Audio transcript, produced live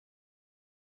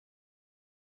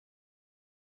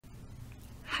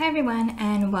Hi everyone,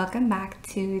 and welcome back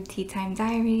to Tea Time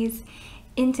Diaries.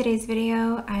 In today's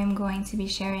video, I'm going to be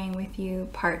sharing with you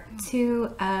part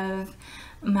 2 of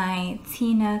my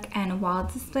tea nook and wall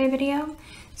display video.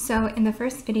 So in the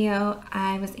first video,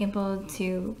 I was able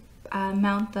to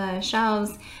mount the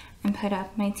shelves and put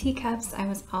up my teacups. I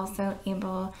was also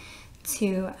able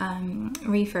to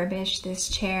refurbish this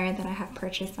chair that I have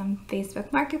purchased on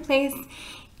Facebook Marketplace.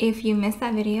 If you missed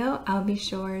that video, I'll be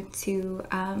sure to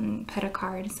put a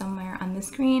card somewhere on the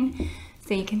screen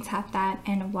so you can tap that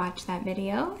and watch that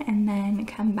video and then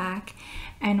come back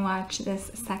and watch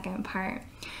this second part.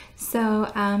 So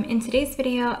in today's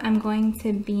video, I'm going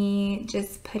to be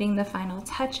just putting the final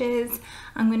touches.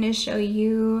 I'm going to show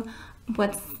you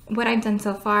what I've done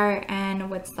so far and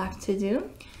what's left to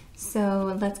do.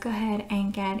 So let's go ahead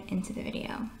and get into the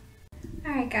video.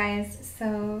 Alright guys,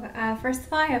 so first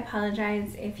of all, I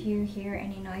apologize if you hear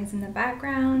any noise in the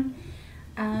background.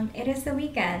 It is the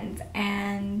weekend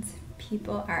and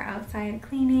people are outside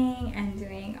cleaning and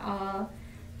doing all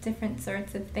different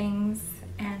sorts of things,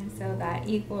 and so that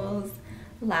equals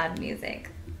loud music.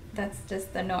 That's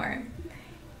just the norm.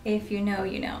 If you know,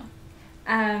 you know.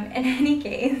 In any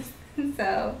case,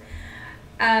 so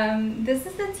this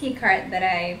is the tea cart that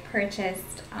I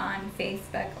purchased on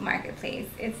Facebook Marketplace.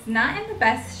 It's not in the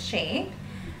best shape.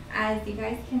 As you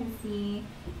guys can see,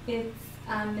 it's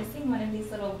missing one of these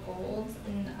little gold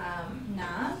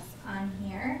knobs on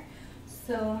here.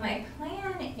 So my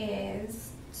plan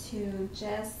is to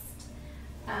just,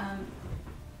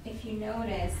 if you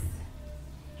notice,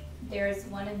 there's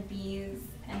one of these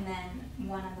and then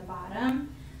one on the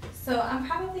bottom. So I'm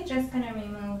probably just going to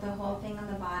remove the whole thing on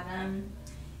the bottom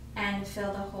and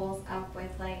fill the holes up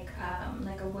with like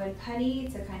a wood putty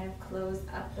to kind of close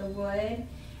up the wood.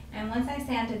 And once I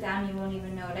sand it down, you won't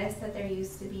even notice that there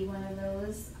used to be one of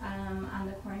those on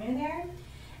the corner there.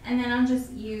 And then I'll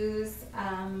just use,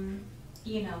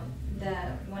 you know,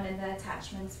 one of the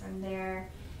attachments from there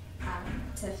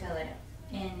to fill it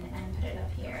in and put it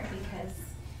up here, because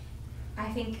I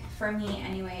think for me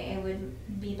anyway, it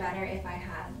would be better if I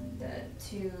had the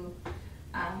two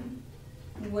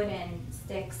wooden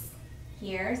sticks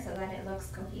here so that it looks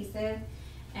cohesive,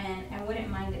 and I wouldn't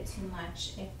mind it too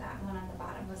much if that one on the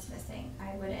bottom was missing.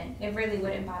 It really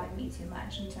wouldn't bother me too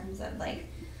much in terms of like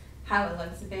how it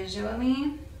looks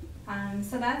visually.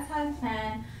 So that's how I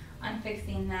plan on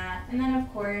fixing that. And then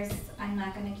of course, I'm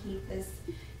not going to keep this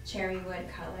cherry wood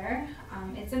color.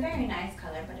 It's a very nice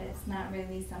color, but it's not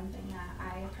really something that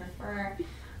I prefer.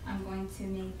 I'm going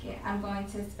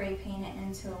to spray paint it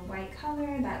into a white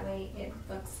color. That way it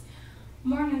looks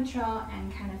more neutral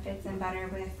and kind of fits in better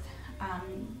with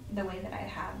the way that I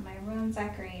have my room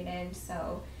decorated.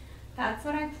 So that's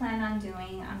what I plan on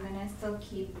doing. I'm going to still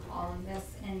keep all of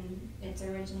this in its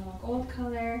original gold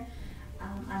color.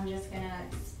 I'm just going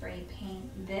to spray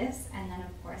paint this, and then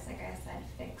of course, like I said,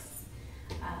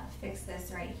 fix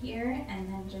this right here,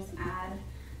 and then just add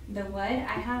the wood.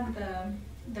 I have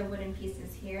the wooden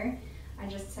pieces here. I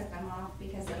just took them off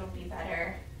because it'll be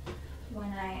better when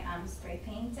I spray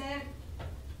paint it.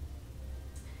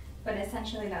 But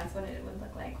essentially that's what it would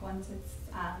look like once it's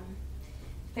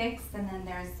fixed, and then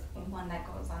there's one that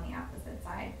goes on the opposite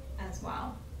side as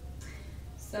well.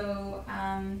 So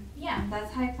yeah,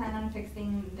 that's how I plan on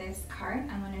fixing this cart.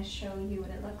 I'm going to show you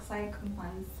what it looks like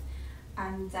once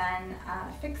I'm done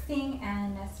fixing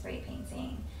and spray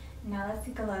painting. Now let's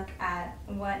take a look at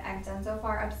what I've done so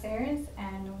far upstairs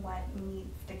and what needs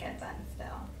to get done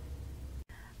still.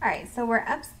 Alright, so we're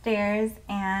upstairs,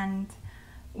 and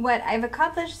what I've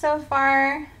accomplished so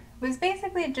far was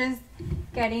basically just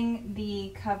getting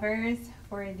the covers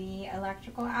for the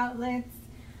electrical outlets.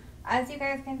 As you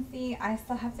guys can see, I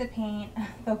still have to paint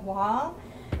the wall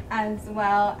as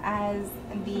well as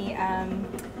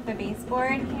the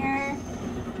baseboard here,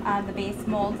 the base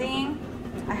molding.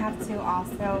 I have to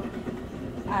also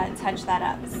touch that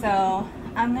up. So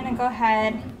I'm gonna go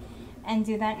ahead and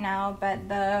do that now, but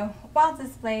the wall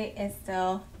display is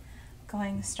still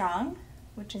going strong,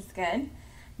 which is good.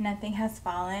 Nothing has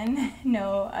fallen,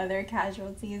 no other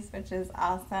casualties, which is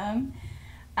awesome.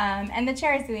 And the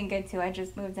chair is doing good too. I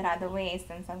just moved it out of the way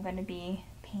since I'm going to be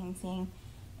painting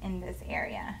in this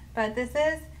area. But this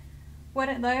is what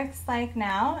it looks like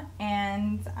now,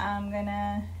 and I'm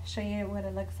gonna show you what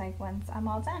it looks like once I'm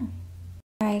all done.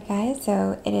 Alright guys,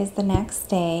 so it is the next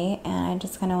day, and I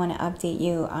just kind of want to update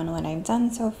you on what I've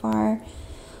done so far.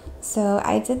 So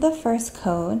I did the first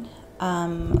coat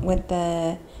with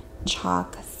the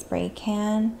chalk spray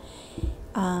can.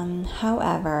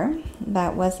 However,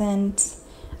 that wasn't,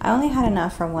 I only had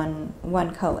enough for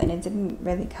one coat, and it didn't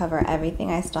really cover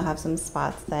everything. I still have some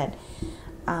spots that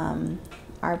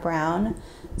are brown.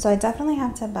 So I definitely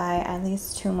have to buy at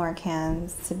least 2 more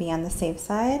cans to be on the safe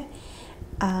side.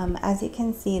 As you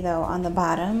can see though, on the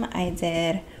bottom, I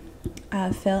did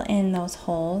fill in those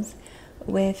holes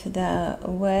with the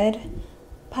wood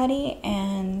putty,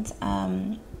 and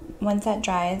once that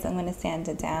dries, I'm going to sand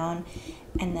it down,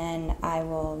 and then I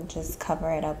will just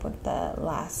cover it up with the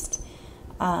last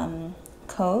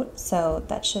coat. So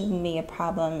that shouldn't be a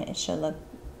problem. It should look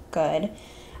good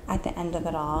at the end of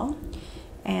it all.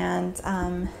 And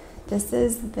this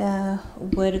is the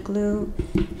wood glue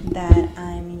that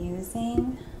I'm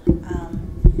using.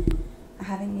 I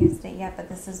haven't used it yet, but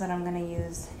this is what I'm going to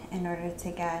use in order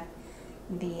to get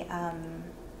the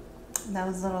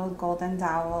those little golden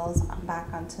dowels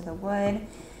back onto the wood.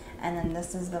 And then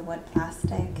this is the wood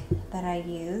plastic that I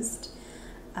used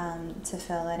to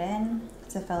fill it in,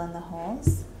 to fill in the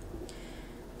holes.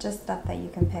 Just stuff that you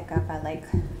can pick up at, like,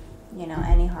 you know,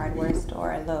 any hardware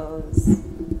store, Lowe's,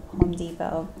 Home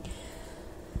Depot.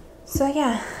 So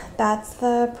yeah, that's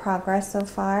the progress so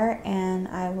far, and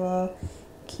I will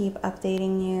keep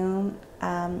updating you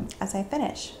as I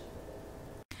finish.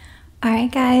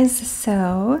 Alright guys,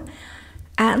 so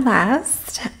at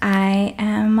last I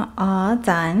am all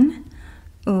done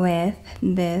with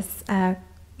this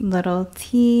little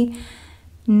tea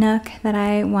nook that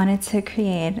I wanted to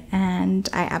create, and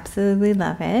I absolutely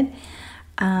love it.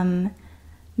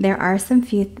 There are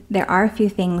a few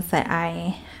things that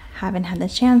I haven't had the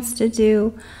chance to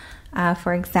do.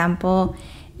 For example,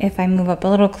 if I move up a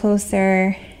little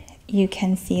closer, you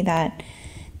can see that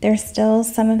there's still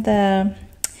some of the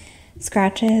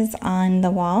scratches on the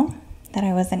wall that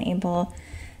I wasn't able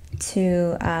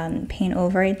to paint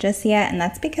over it just yet, and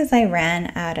that's because I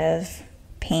ran out of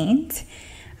paint.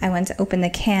 I went to open the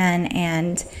can,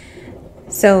 and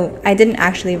so I didn't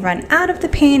actually run out of the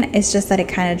paint, it's just that it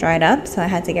kind of dried up, so I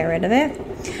had to get rid of it.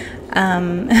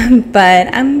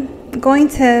 But I'm going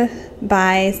to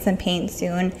buy some paint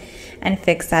soon and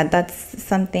fix that. That's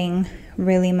something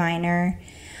really minor.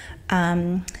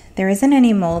 There isn't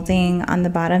any molding on the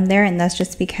bottom there, and that's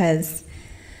just because,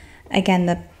 again,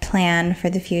 the plan for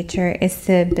the future is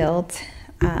to build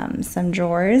some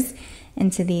drawers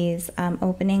into these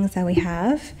openings that we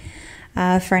have.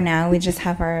 For now, we just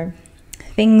have our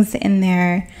things in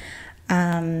there,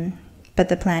 but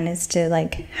the plan is to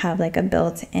have a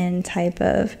built-in type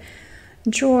of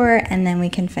drawer, and then we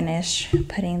can finish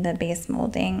putting the base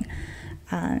molding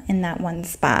in that one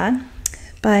spot.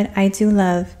 But I do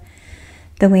love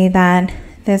the way that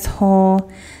this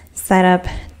whole setup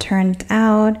turned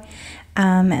out,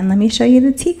 and let me show you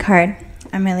the tea card.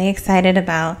 I'm really excited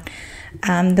about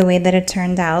the way that it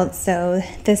turned out. So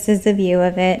this is the view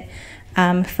of it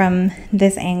from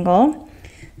this angle.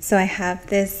 So I have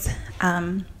this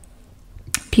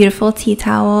beautiful tea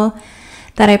towel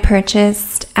that I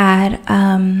purchased at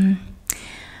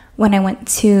when I went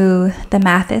to the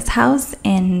Mathis house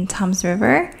in Toms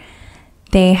River.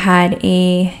 They had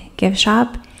a gift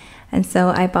shop, and so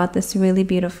I bought this really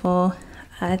beautiful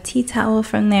tea towel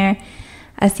from there.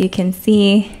 As you can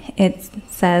see, it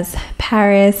says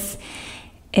Paris,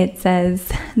 it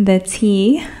says the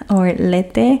tea or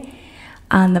latte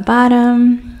on the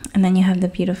bottom, and then you have the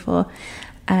beautiful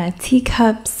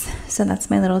teacups. So that's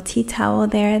my little tea towel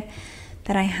there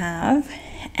that I have.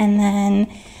 And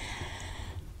then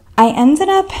I ended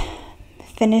up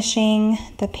finishing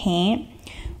the paint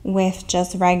with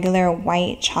just regular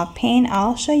white chalk paint.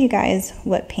 I'll show you guys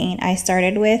what paint I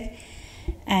started with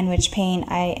and which paint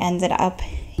I ended up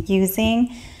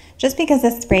using, just because the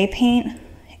spray paint,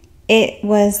 I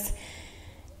was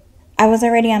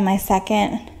already on my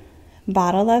second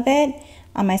bottle of it,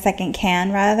 on my second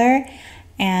can rather,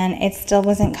 and it still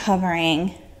wasn't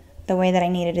covering the way that I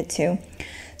needed it to.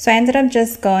 So I ended up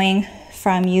just going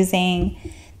from using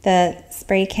the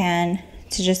spray can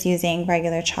to just using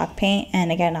regular chalk paint,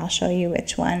 and again, I'll show you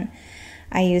which one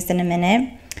I used in a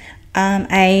minute.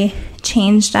 I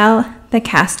changed out the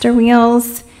caster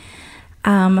wheels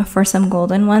for some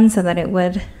golden ones so that it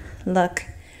would look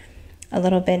a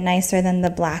little bit nicer than the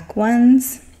black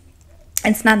ones.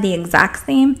 It's not the exact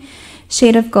same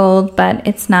shade of gold, but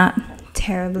it's not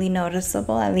terribly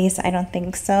noticeable, at least I don't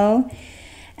think so.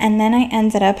 And then I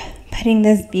ended up putting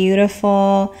this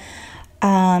beautiful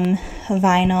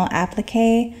vinyl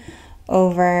applique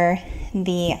over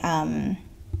the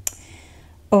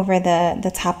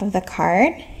top of the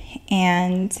card,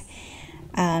 and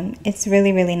it's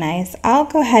really nice. I'll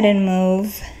go ahead and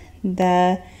move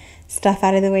the stuff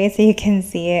out of the way so you can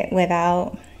see it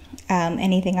without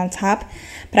anything on top.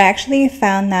 But I actually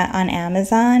found that on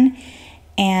Amazon,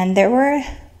 and there were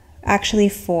actually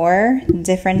 4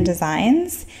 different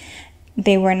designs,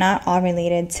 they were not all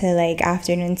related to like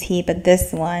afternoon tea, but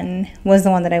this one was the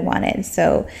one that I wanted.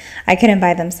 So I couldn't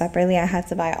buy them separately. I had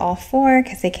to buy all 4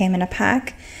 because they came in a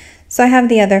pack. So I have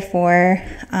the other 4,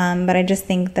 but I just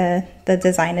think the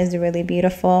design is really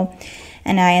beautiful.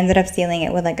 And I ended up sealing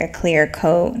it with like a clear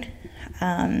coat,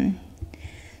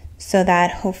 so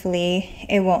that hopefully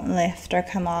it won't lift or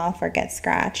come off or get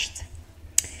scratched.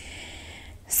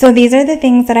 So these are the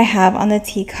things that I have on the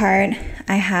tea cart.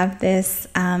 I have this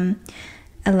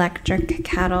electric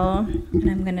kettle, and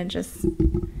I'm gonna just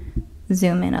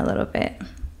zoom in a little bit.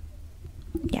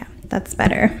 Yeah, that's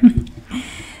better.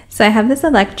 So I have this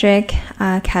electric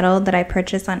kettle that I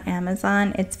purchased on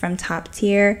Amazon. It's from Top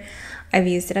Tier. I've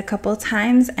used it a couple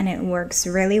times and it works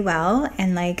really well.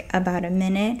 In like about a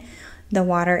minute, the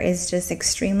water is just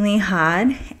extremely hot,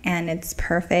 and it's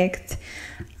perfect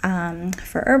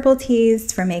for herbal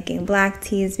teas, for making black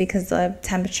teas, because the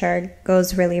temperature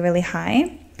goes really, really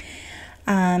high.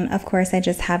 Of course, I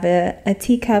just have a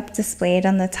teacup displayed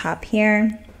on the top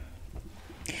here.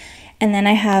 And then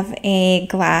I have a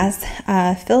glass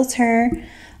filter,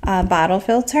 bottle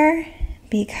filter,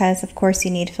 because of course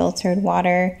you need filtered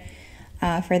water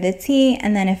for the tea.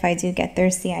 And then if I do get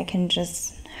thirsty, I can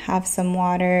just have some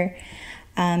water.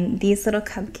 These little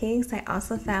cupcakes I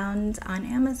also found on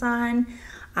Amazon.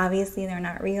 Obviously they're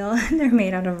not real, they're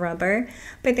made out of rubber,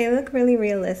 but they look really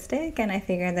realistic, and I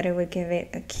figured that it would give it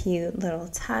a cute little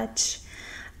touch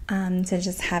to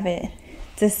just have it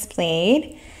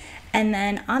displayed. And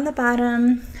then on the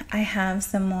bottom, I have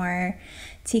some more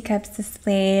teacups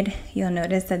displayed. You'll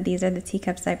notice that these are the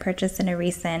teacups I purchased in a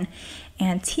recent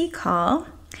antique haul.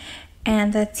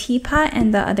 And the teapot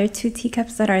and the other 2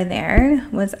 teacups that are there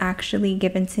was actually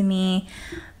given to me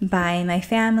by my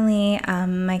family.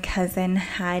 My cousin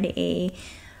had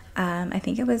I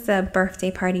think it was a birthday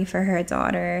party for her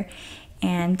daughter,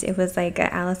 and it was like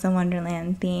a Alice in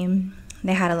Wonderland theme.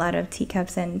 They had a lot of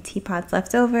teacups and teapots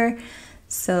left over,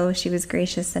 so she was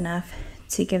gracious enough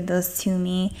to give those to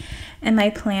me. And my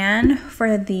plan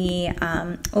for the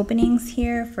openings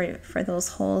here, for those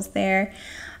holes there,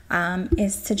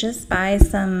 is to just buy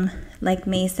some like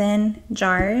mason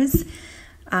jars,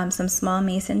 some small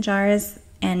mason jars,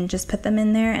 and just put them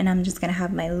in there, and I'm just gonna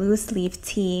have my loose leaf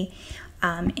tea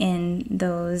in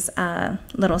those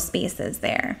little spaces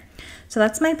there. So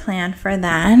that's my plan for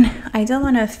that. I don't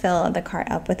want to fill the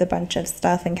cart up with a bunch of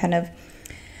stuff and kind of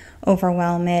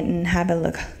overwhelm it and have it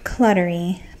look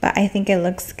cluttery, but I think it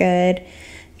looks good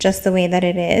just the way that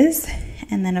it is.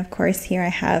 And then of course here I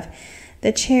have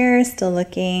the chair, still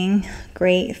looking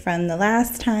great from the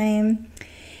last time,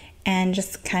 and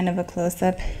just kind of a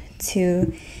close-up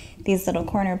to these little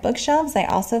corner bookshelves. I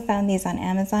also found these on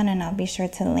Amazon, and I'll be sure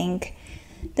to link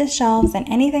the shelves, and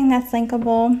anything that's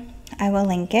linkable, I will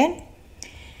link it.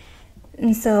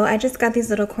 And so I just got these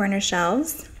little corner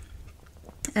shelves.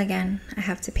 Again, I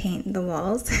have to paint the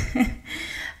walls,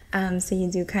 so you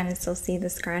do kind of still see the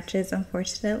scratches,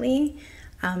 unfortunately.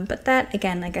 But that,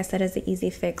 again, like I said, is an easy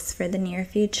fix for the near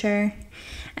future.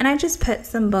 And I just put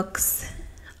some books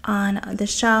on the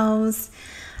shelves.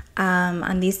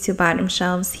 On these 2 bottom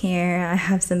shelves here, I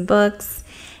have some books,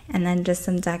 and then just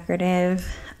some decorative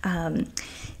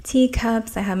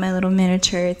teacups. I have my little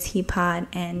miniature teapot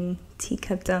and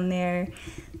teacup down there.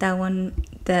 That one,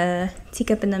 the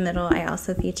teacup in the middle, I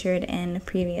also featured in a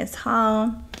previous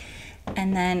haul.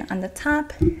 And then on the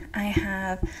top, I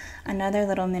have another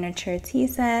little miniature tea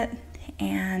set,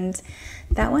 and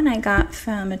that one I got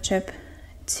from a trip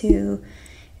to,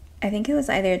 I think it was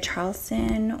either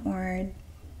Charleston or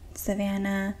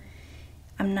Savannah.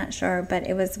 I'm not sure, but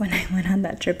it was when I went on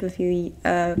that trip a few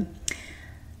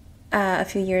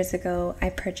years ago. I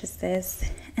purchased this,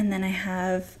 and then I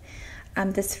have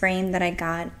this frame that I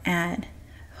got at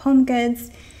Home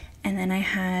Goods, and then I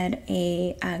had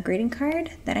a greeting card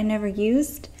that I never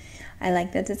used. I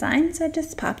like the design, so I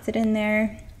just popped it in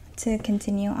there to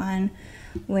continue on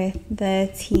with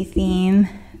the tea theme.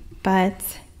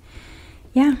 But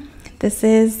yeah, this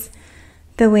is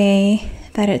the way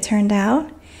that it turned out.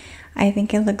 I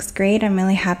think it looks great. I'm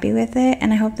really happy with it,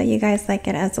 and I hope that you guys like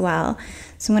it as well.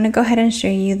 So I'm going to go ahead and show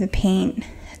you the paint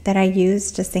that I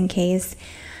used, just in case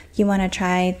you want to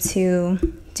try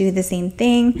to do the same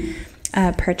thing.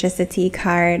 Purchase a tea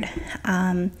card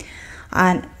at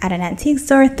an antique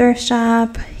store, thrift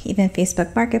shop, even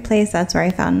Facebook Marketplace. That's where I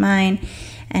found mine.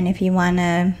 And if you want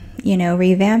to,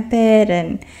 revamp it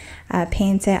and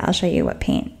paint it, I'll show you what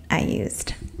paint I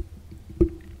used.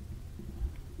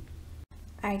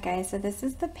 Alright guys, so this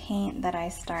is the paint that I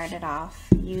started off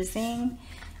using.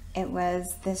 It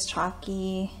was this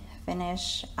chalky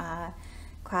finish,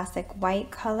 classic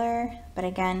white color, but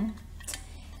again,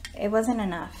 it wasn't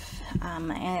enough.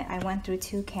 I went through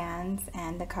 2 cans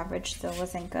and the coverage still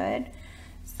wasn't good.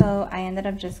 So I ended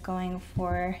up just going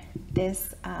for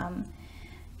this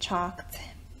chalked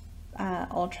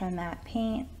ultra matte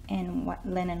paint in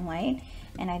linen white,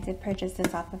 and I did purchase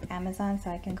this off of Amazon, so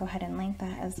I can go ahead and link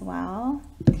that as well.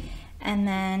 And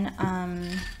then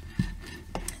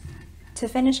to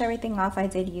finish everything off, I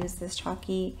did use this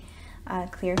chalky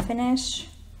clear finish.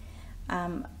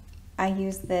 I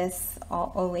use this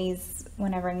always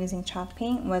whenever I'm using chalk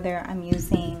paint, whether I'm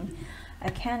using a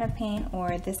can of paint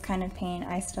or this kind of paint.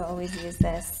 I still always use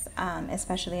this,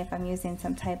 especially if I'm using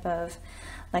some type of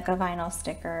like a vinyl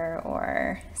sticker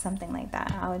or something like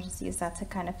that. I would just use that to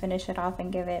kind of finish it off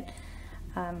and give it,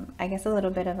 I guess, a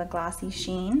little bit of a glossy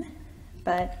sheen.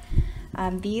 But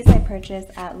these I purchased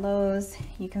at Lowe's.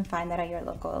 You can find that at your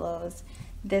local Lowe's.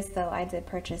 This though, I did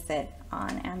purchase it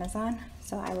on Amazon,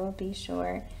 so I will be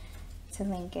sure to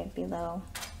link it below.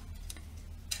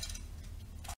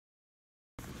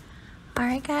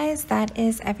 Alright guys, that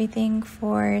is everything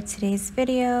for today's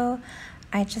video.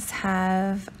 I just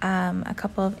have a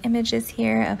couple of images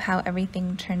here of how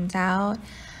everything turned out.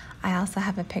 I also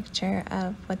have a picture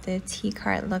of what the tea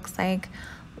cart looks like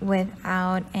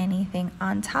without anything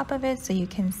on top of it, so you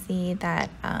can see that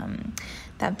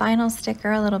that vinyl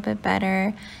sticker a little bit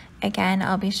better. Again,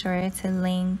 I'll be sure to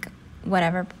link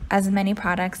as many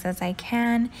products as I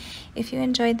can. If you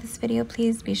enjoyed this video,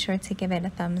 please be sure to give it a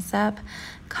thumbs up.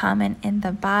 Comment in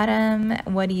the bottom,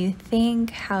 what do you think?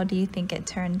 How do you think it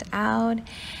turned out?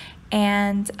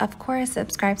 And of course,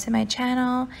 subscribe to my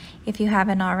channel if you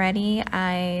haven't already.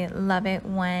 I love it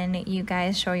when you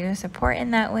guys show your support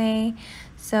in that way.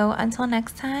 So until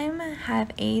next time,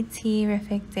 have a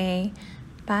terrific day.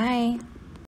 Bye.